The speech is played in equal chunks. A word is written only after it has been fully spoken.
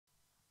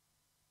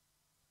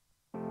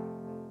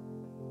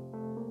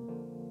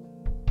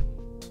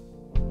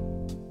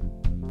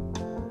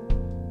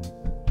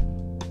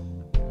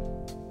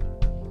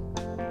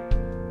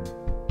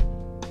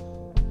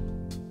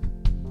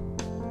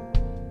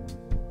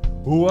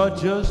Oh, I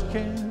just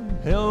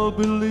can't help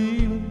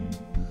believing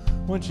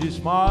when she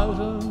smiles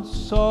and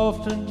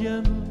soft and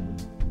gentle,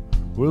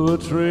 with a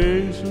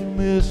trace of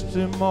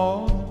misty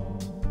morning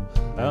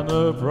and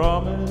the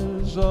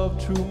promise of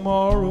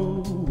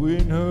tomorrow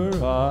in her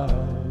eyes.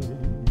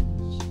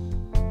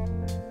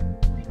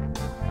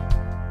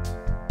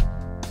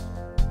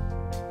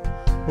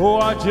 Oh,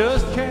 I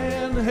just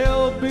can't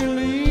help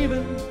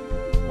believing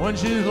when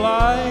she's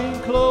lying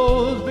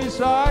close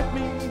beside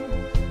me,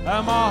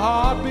 and my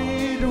heart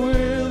beats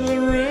with the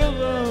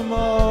rhythm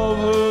of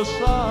her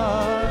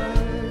sighs.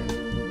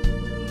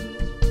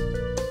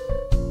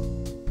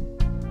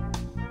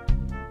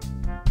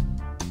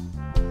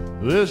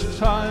 This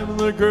time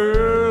the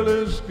girl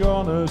is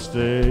gonna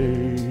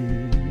stay.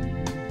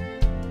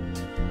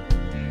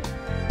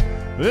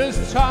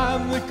 This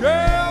time the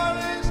girl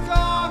is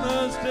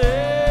gonna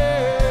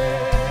stay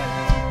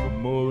for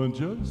more than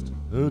just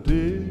a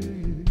day.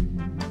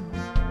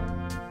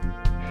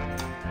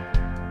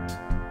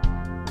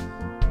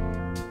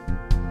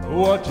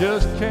 Oh, I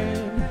just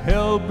can't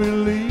help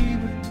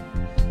believing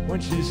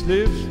when she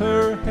slips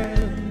her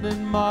hand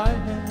in my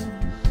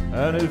hand,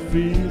 and it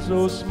feels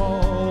so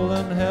small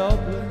and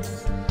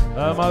helpless,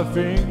 and my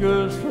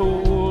fingers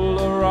roll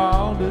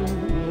around it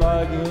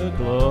like a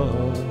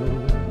glove.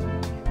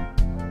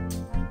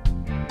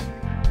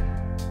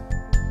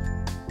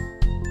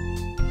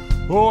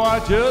 Oh, I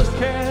just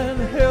can't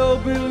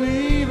help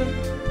believing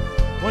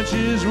when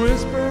she's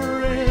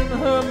whispering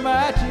her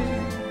magic,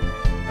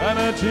 and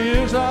her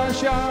tears are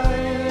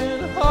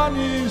shining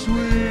honey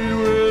sweet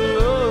with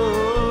love.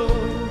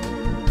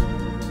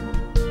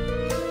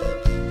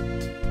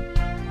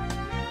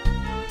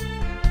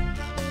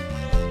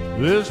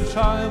 This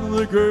time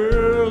the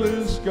girl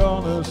is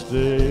gonna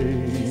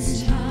stay.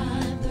 This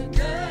time the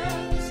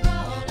girl is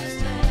gonna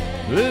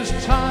stay. This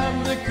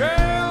time the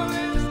girl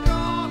is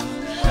gonna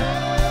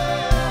stay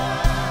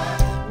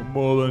for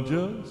more than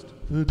just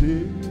a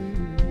day.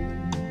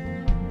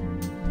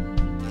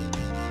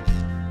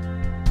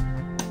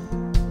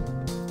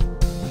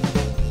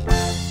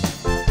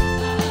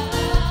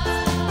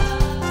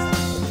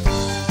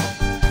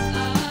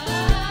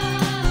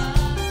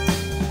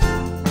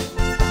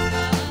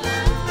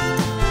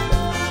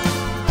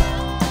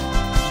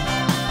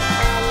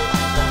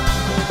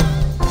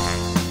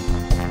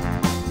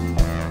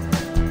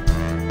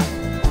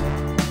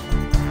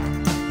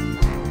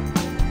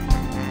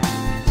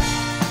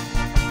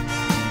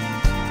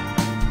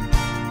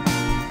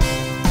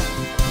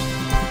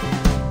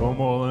 For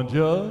more than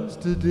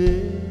just a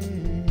day.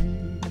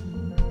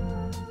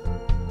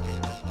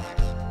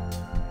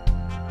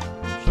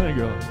 Sing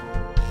it.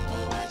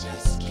 Oh, I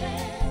just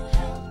can't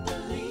help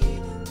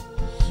believing.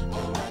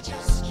 Oh, I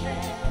just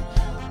can't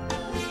help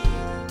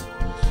believing.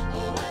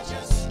 Oh, I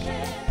just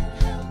can't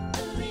help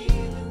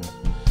believing.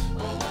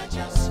 Oh, I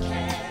just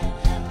can't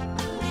help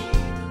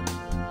believing.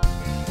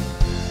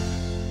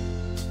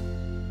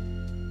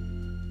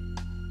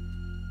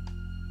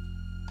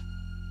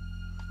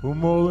 For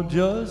more than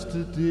just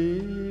a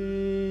day.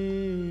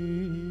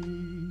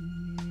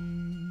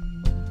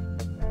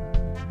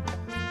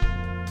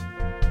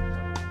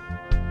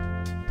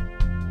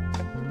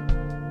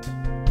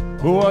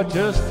 Oh, I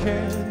just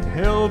can't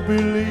help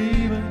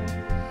believing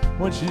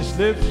when she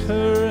slips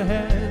her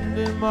hand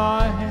in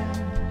my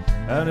hand,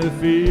 and it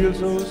feels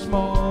so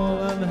small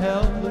and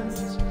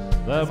helpless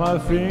that my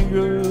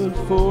fingers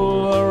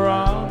pull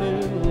around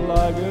it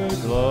like a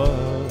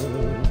glove.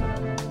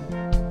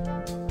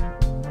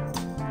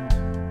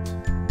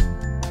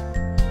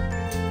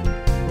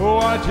 Oh,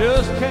 I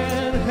just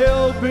can't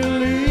help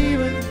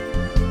believing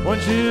when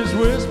she's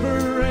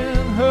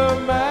whispering her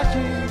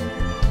magic,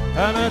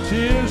 and her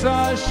tears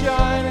are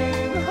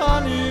shining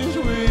honey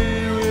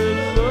sweet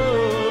with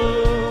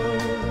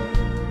love.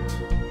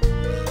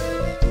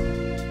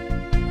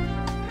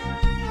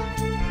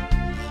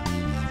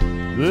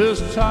 This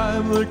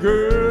time the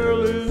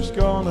girl is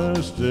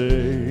gonna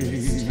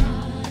stay.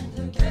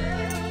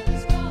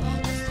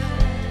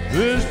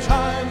 This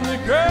time the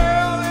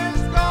girl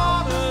is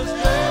gonna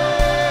stay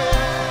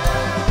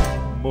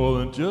more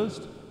than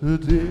just a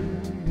day.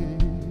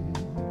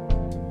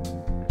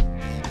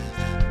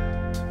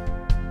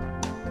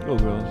 Go,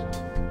 girls.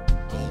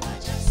 Oh, I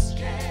just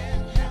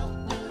can't help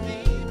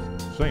believing.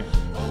 Sing it.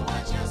 Oh, I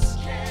just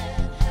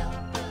can't help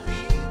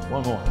believing.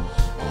 One more.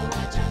 Oh,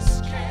 I just